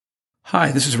Hi,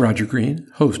 this is Roger Green,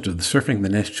 host of the Surfing the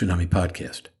NASH Tsunami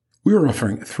podcast. We are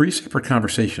offering 3 separate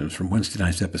conversations from Wednesday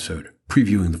night's episode,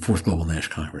 previewing the 4th Global NASH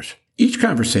Congress. Each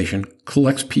conversation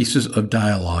collects pieces of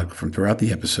dialogue from throughout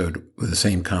the episode with the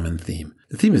same common theme.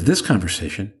 The theme of this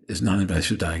conversation is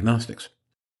non-invasive diagnostics.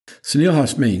 Sunil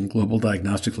Hossain, Global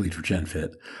Diagnostics Lead for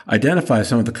GenFit, identifies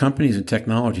some of the companies and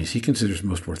technologies he considers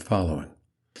most worth following.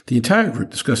 The entire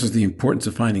group discusses the importance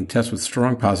of finding tests with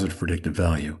strong positive predictive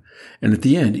value. And at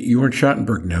the end, Jörn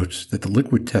Schattenberg notes that the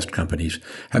liquid test companies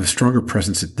have a stronger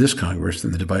presence at this Congress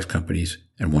than the device companies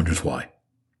and wonders why.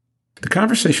 The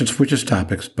conversation switches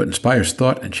topics but inspires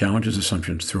thought and challenges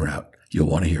assumptions throughout. You'll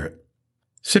want to hear it.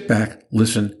 Sit back,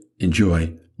 listen,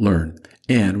 enjoy, learn,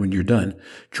 and when you're done,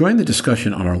 join the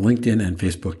discussion on our LinkedIn and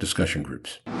Facebook discussion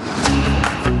groups.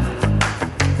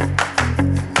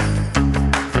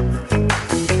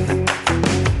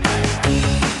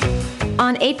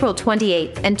 On April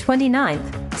 28th and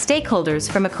 29th,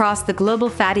 stakeholders from across the global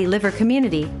fatty liver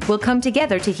community will come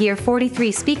together to hear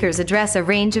 43 speakers address a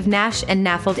range of NASH and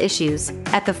NAFLD issues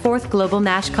at the 4th Global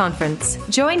NASH Conference.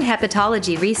 Join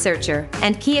hepatology researcher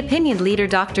and key opinion leader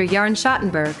Dr. Jörn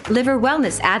Schattenberg, liver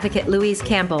wellness advocate Louise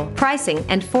Campbell, pricing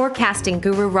and forecasting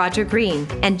guru Roger Green,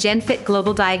 and GenFit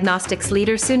Global Diagnostics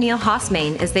leader Sunil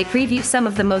Hossain as they preview some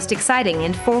of the most exciting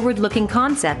and forward-looking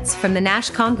concepts from the NASH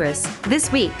Congress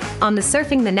this week on the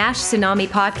Surfing the NASH Tsunami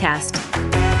podcast.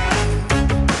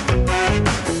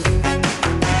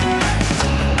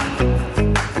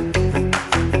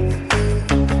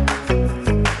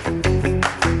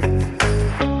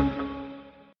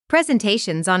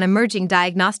 Presentations on emerging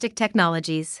diagnostic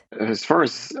technologies. As far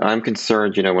as I'm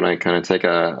concerned, when I kind of take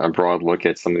a broad look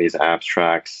at some of these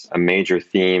abstracts, a major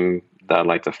theme that I'd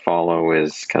like to follow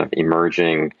is kind of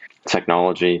emerging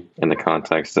technology in the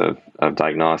context of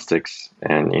diagnostics.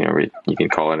 And, you can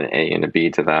call it an A and a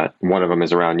B to that. One of them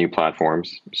is around new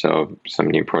platforms. So some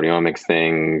new proteomics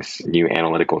things, new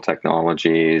analytical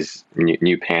technologies,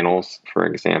 new panels, for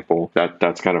example.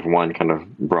 That's kind of one kind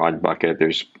of broad bucket.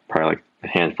 There's probably like a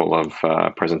handful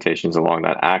of presentations along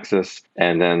that axis,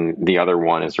 and then the other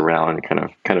one is around kind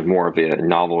of more of the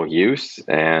novel use,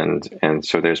 and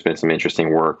so there's been some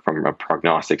interesting work from a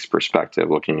prognostics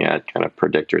perspective, looking at kind of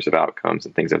predictors of outcomes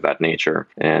and things of that nature.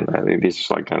 And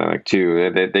these are kind of like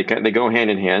two. They go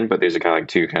hand in hand, but these are kind of like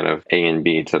two kind of A and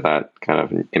B to that kind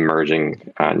of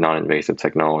emerging non-invasive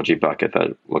technology bucket that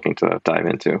I'm looking to dive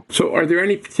into. So, are there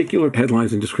any particular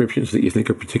headlines and descriptions that you think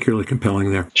are particularly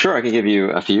compelling there? Sure, I can give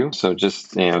you a few. So just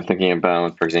thinking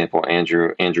about, for example,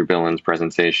 Andrew Billen's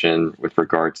presentation with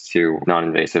regards to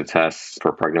non-invasive tests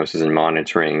for prognosis and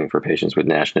monitoring for patients with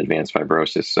NASH and advanced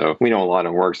fibrosis. So we know a lot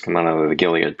of work's come out of the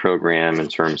Gilead program in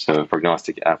terms of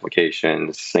prognostic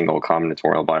applications, single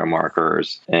combinatorial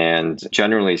biomarkers, and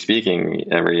generally speaking,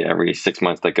 every 6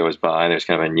 months that goes by, there's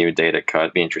kind of a new data cut.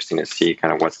 It'd be interesting to see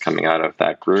kind of what's coming out of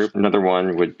that group. Another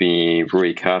one would be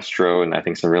Rui Castro, and I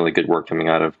think some really good work coming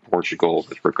out of Portugal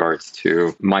with regards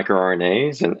to microRNAs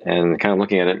and kind of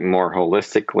looking at it more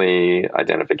holistically,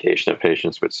 identification of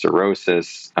patients with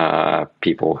cirrhosis,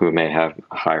 people who may have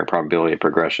a higher probability of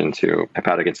progression to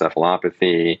hepatic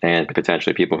encephalopathy, and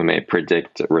potentially people who may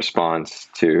predict response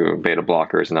to beta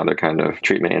blockers and other kind of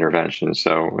treatment interventions.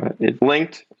 So it's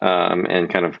linked and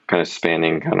kind of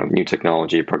spanning kind of new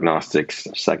technology prognostics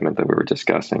segment that we were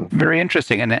discussing. Very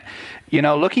interesting. And,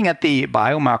 looking at the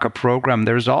biomarker program,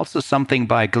 there's also something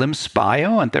by Glimpse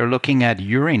Bio, and they're looking at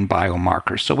urine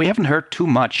biomarkers. So we haven't heard too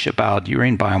much about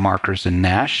urine biomarkers in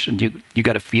NASH. Do you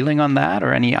got a feeling on that,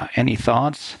 or any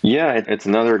thoughts? Yeah, it's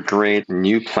another great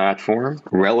new platform.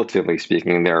 Relatively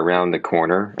speaking, they're around the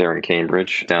corner. They're in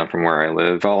Cambridge, down from where I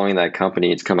live. Following that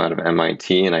company, it's come out of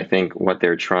MIT, and I think what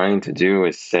they're trying to do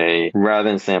is say, rather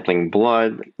than sampling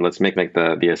blood, let's make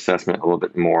the assessment a little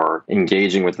bit more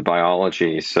engaging with the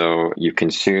biology. So you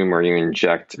consume or you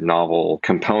inject novel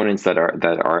components that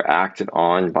are acted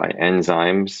on by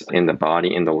enzymes in the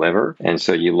body, in the liver. And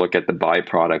so you look at the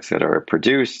byproducts that are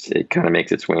produced, it kind of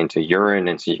makes its way into urine.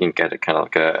 And so you can get a kind of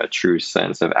like a true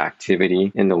sense of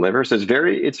activity in the liver. So it's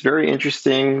very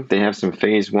interesting. They have some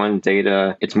phase 1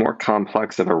 data. It's more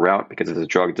complex of a route because it's a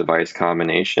drug device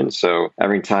combination. So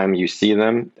every time you see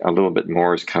them, a little bit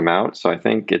more has come out. So I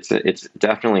think it's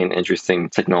definitely an interesting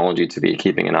technology to be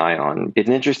keeping an eye on. It's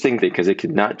interesting because it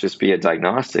could not just be a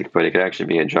diagnostic, but it could actually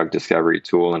be a drug discovery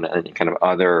tool and kind of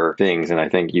other things. And I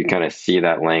think you kind of see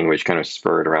that language kind of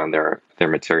spurred around their their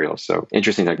materials. So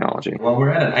interesting technology. Well, we're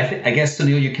at it. I guess,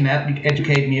 Sunil, you can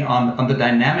educate me on the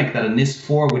dynamic that a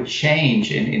NIS4 would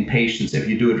change in patients if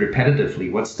you do it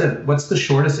repetitively. What's the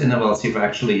shortest intervals you've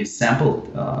actually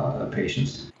sampled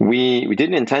patients? We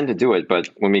didn't intend to do it, but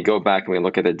when we go back and we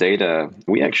look at the data,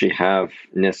 we actually have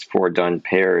NIS4 done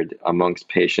paired amongst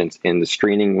patients in the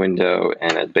screening window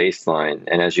and at baseline.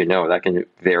 And as you know, that can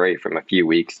vary from a few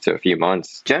weeks to a few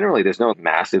months. Generally, there's no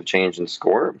massive change in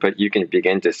score, but you can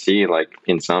begin to see, like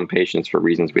in some patients, for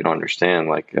reasons we don't understand,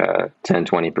 like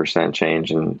 10-20%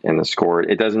 change in the score.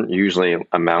 It doesn't usually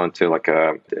amount to like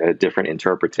a different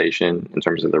interpretation in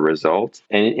terms of the result.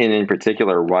 And in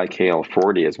particular,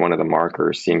 YKL-40 is one of the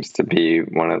markers, seems to be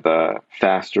one of the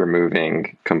faster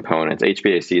moving components.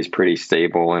 HbA1c is pretty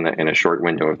stable in a short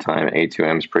window of time.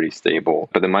 A2M is pretty stable,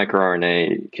 but the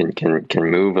microRNA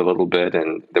can move a little bit,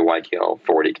 and the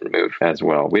YKL-40 can move as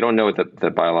well. We don't know the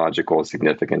biological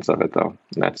significance of it, though.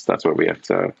 That's what we have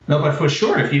to. No, but for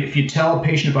sure, if you tell a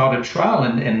patient about a trial,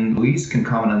 and Louise can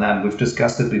comment on that, and we've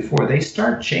discussed it before, they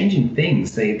start changing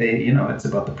things. They it's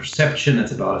about the perception,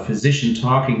 it's about a physician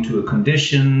talking to a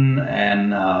condition,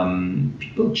 and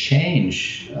people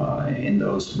change in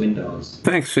those windows.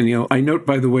 Thanks, Sunil. I note,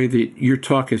 by the way, that your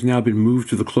talk has now been moved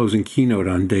to the closing keynote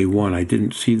on day one. I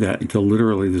didn't see that until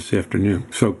literally this afternoon.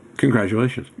 So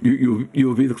congratulations. You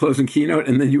will be the closing keynote,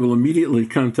 and then you will immediately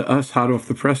come to us hot off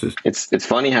the presses. It's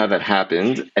funny how that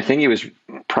happened. I think it was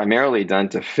primarily done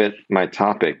to fit my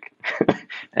topic,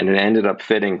 and it ended up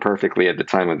fitting perfectly at the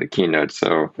time of the keynote.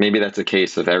 So maybe that's a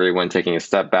case of everyone taking a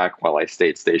step back while I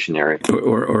stayed stationary.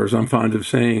 Or as I'm fond of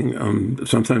saying,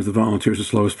 sometimes the volunteer is the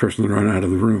slowest person to run out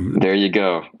of the room. There you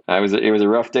go. It was a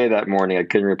rough day that morning. I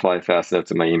couldn't reply fast enough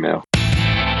to my email.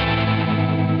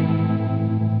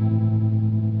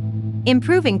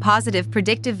 Improving positive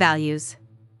predictive values.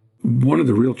 One of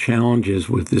the real challenges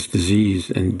with this disease,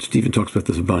 and Stephen talks about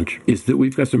this a bunch, is that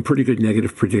we've got some pretty good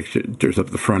negative predictors up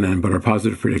the front end, but our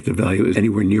positive predictive value is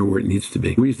anywhere near where it needs to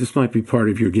be. Louise, this might be part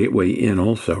of your gateway in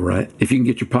also, right? If you can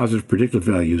get your positive predictive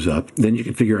values up, then you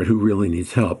can figure out who really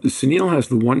needs help. Sunil has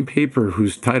the one paper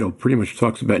whose title pretty much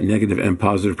talks about negative and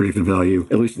positive predictive value,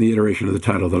 at least in the iteration of the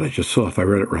title that I just saw, if I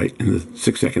read it right, in the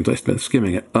 6 seconds I spent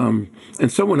skimming it.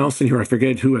 And someone else in here, I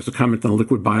forget who, has a comment on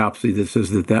liquid biopsy that says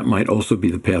that might also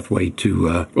be the pathway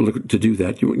to do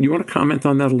that. You want to comment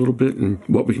on that a little bit and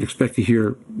what we can expect to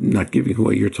hear, not giving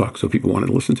away your talk so people want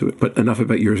to listen to it, but enough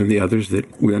about yours and the others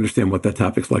that we understand what that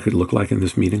topic's likely to look like in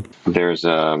this meeting? There's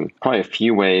probably a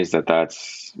few ways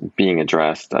that's being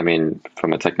addressed. I mean,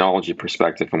 from a technology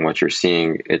perspective, from what you're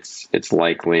seeing, it's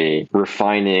likely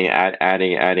refining,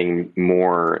 adding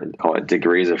more, call it,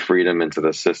 degrees of freedom into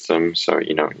the system. So,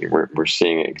 we're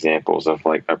seeing examples of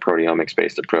like a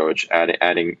proteomics-based approach,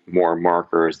 adding more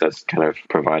markers that's kind of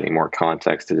providing more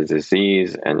context to the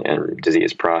disease and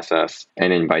disease process.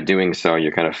 And then by doing so,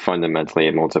 you're kind of fundamentally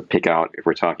able to pick out, if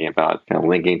we're talking about kind of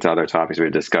linking to other topics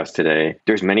we've discussed today,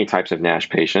 there's many types of NASH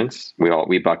patients.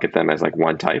 We bucket them as like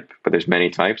one type, but there's many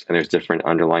types, and there's different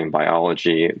underlying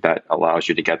biology that allows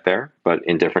you to get there, but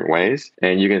in different ways.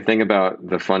 And you can think about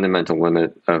the fundamental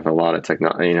limit of a lot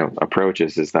of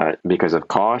approaches is that because of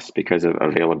cost, because of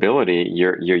availability,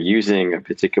 you're using a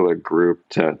particular group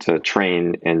to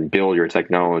train and build your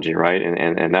technology, right?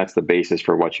 And that's the basis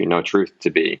for what you know truth to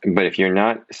be. But if you're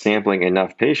not sampling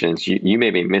enough patients, you may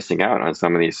be missing out on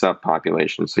some of these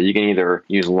subpopulations. So you can either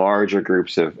use larger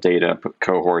groups of data,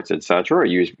 cohorts, et cetera, or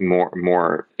use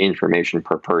more information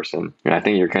per person. And I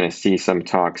think you're going to see some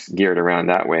talks geared around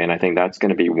that way. And I think that's going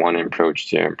to be one approach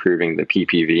to improving the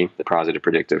PPV, the positive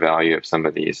predictive value of some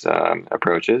of these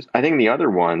approaches. I think the other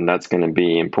one that's going to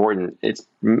be important,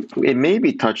 it may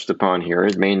be touched upon here,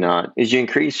 it may not, is you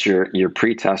increase your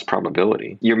pre-test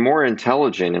probability. You're more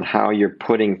intelligent in how you're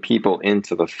putting people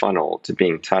into the funnel to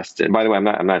being tested. By the way,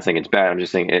 I'm not saying it's bad. I'm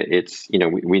just saying it's,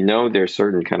 we know there's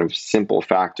certain kind of simple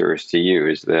factors to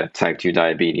use, the type 2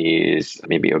 diabetes,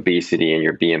 maybe obesity, and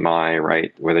your BMI,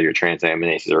 right? Whether your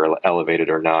transaminases are elevated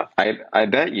or not. I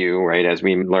bet you, right, as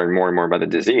we learn more and more about the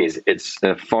disease, it's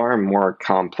a far more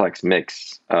complex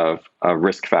mix of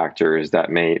risk factors that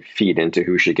may feed into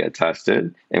who should get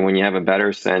tested. And when you have a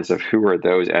better sense of who are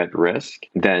those at risk,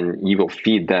 then you will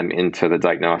feed them into the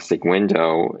diagnostic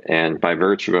window. And by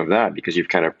virtue of that, because you've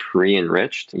kind of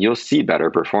pre-enriched, you'll see better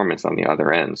performance on the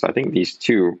other end. So I think these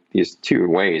two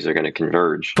ways are going to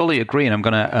converge. Fully agree. And I'm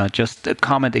going to just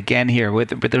comment again here.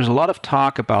 But there's a lot of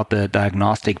talk about the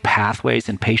diagnostic pathways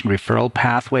and patient referral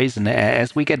pathways. And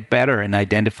as we get better in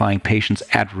identifying patients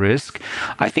at risk,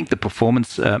 I think the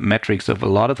performance metrics of a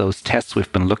lot of those tests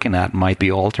we've been looking at might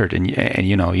be altered. And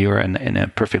you're in a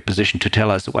perfect position to tell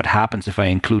us what happens if I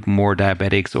include more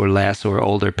diabetics or less or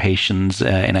older patients.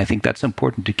 And I think that's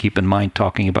important to keep in mind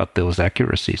talking about those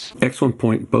accuracies. Excellent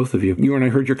point, both of you. You and I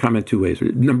heard your comment two ways.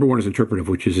 Number one is interpretive,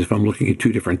 which is if I'm looking at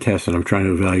two different tests and I'm trying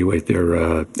to evaluate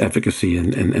their efficacy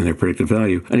and their predictive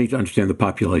value, I need to understand the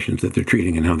populations that they're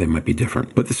treating and how they might be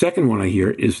different. But the second one I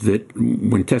hear is that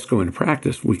when tests go into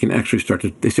practice, we can actually start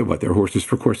to, they say what, they're horses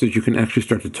for courses, you can actually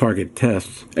start to target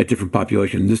tests at different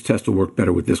populations. This test will work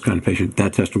better with this kind of patient,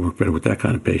 that test will work better with that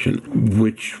kind of patient,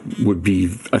 which would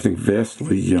be, I think,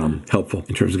 vastly helpful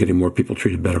in terms of getting more people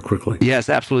treated better quickly. Yes,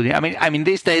 absolutely. I mean,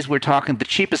 these days we're talking the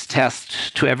cheapest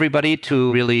test to everybody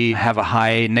to really have a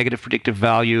high negative predictive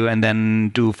value and then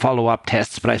do follow-up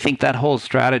tests. But I think that whole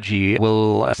strategy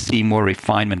will see more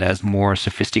refinement as more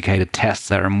sophisticated tests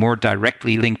that are more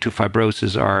directly linked to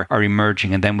fibrosis are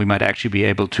emerging. And then we might actually be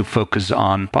able to focus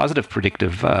on positive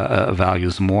predictive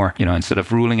values more, instead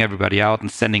of ruling everybody out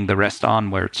and sending the rest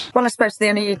onwards. Well, I suppose the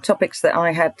only topics that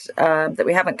I had that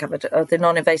we haven't covered are the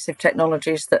non-invasive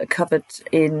technologies that are covered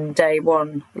in day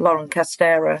one. Lauren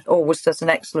Castera always does an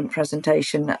excellent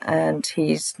presentation, and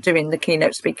he's doing the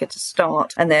keynote speaker to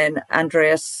start. And then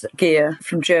Andreas Gier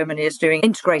from Germany is doing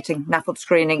integrating NAFLD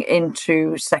screening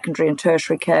into secondary and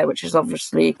tertiary care, which is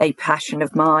obviously a passion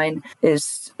of mine.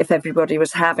 Is if everybody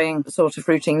was having sort of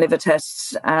routine liver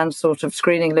tests and sort of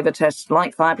screening liver tests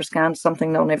like FibroScan,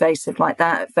 something non-invasive like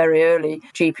that, very early,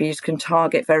 GPs can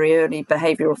target very early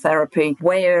behavioural therapy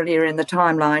way earlier in the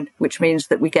timeline, which means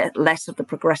that we get less of the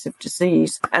progressive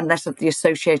disease and less of the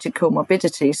associated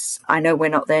comorbidities. I know we're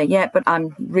not there yet, but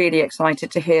I'm really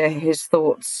excited to hear his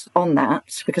thoughts on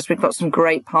that, because we've got some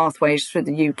great pathways through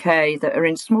the UK that are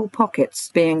in small pockets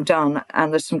being done,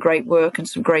 and there's some great work and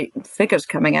some great figures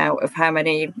coming out of how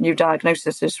many new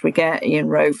diagnoses we get, Ian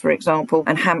Rowe, for example,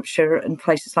 and Hampshire and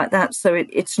places like that. So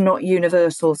it's not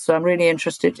universal. So I'm really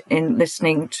interested in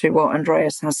listening to what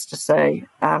Andreas has to say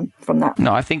from that.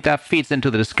 No, I think that feeds into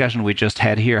the discussion we just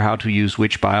had here, how to use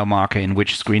which biomarker in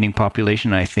which screening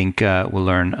population. I think we'll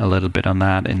learn a little bit on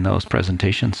that in those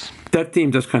presentations. That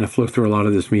theme does kind of flow through a lot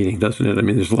of this meeting, doesn't it? I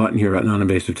mean, there's a lot in here about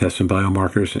non-invasive tests and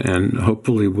biomarkers, and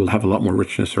hopefully we'll have a lot more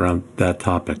richness around that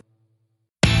topic.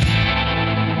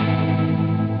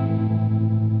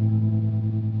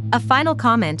 A final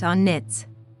comment on NITs.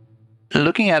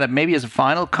 Looking at it maybe as a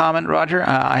final comment, Roger,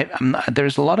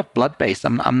 there's a lot of blood-based.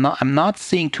 I'm not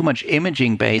seeing too much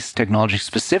imaging-based technology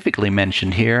specifically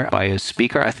mentioned here by a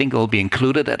speaker. I think it will be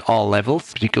included at all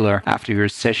levels, particularly after your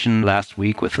session last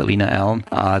week with Alina Elm.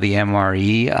 The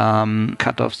MRE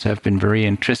cutoffs have been very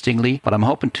interestingly, but I'm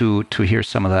hoping to hear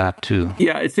some of that too.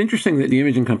 Yeah, it's interesting that the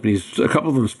imaging companies, a couple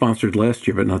of them sponsored last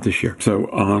year, but not this year. So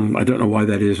I don't know why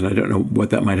that is, and I don't know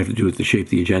what that might have to do with the shape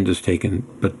the agenda's taken,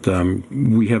 but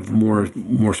we have more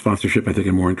sponsorship, I think,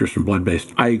 and more interest in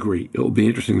blood-based. I agree. It will be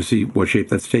interesting to see what shape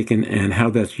that's taken and how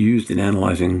that's used in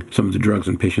analyzing some of the drugs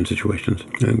in patient situations.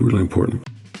 Really important.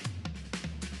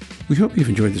 We hope you've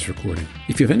enjoyed this recording.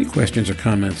 If you have any questions or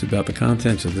comments about the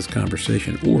contents of this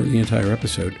conversation or the entire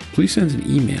episode, please send an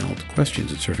email to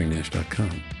questions@surfingnash.com.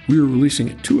 We are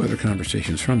releasing 2 other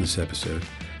conversations from this episode.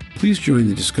 Please join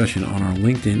the discussion on our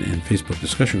LinkedIn and Facebook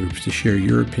discussion groups to share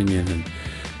your opinion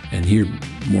and hear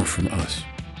more from us.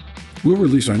 We'll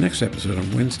release our next episode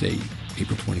on Wednesday,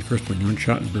 April 21st, when Jorn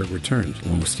Schattenberg returns,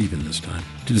 along with Stephen this time,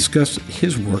 to discuss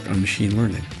his work on machine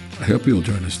learning. I hope you'll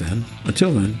join us then.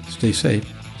 Until then, stay safe.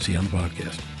 See you on the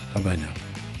podcast. Bye-bye now.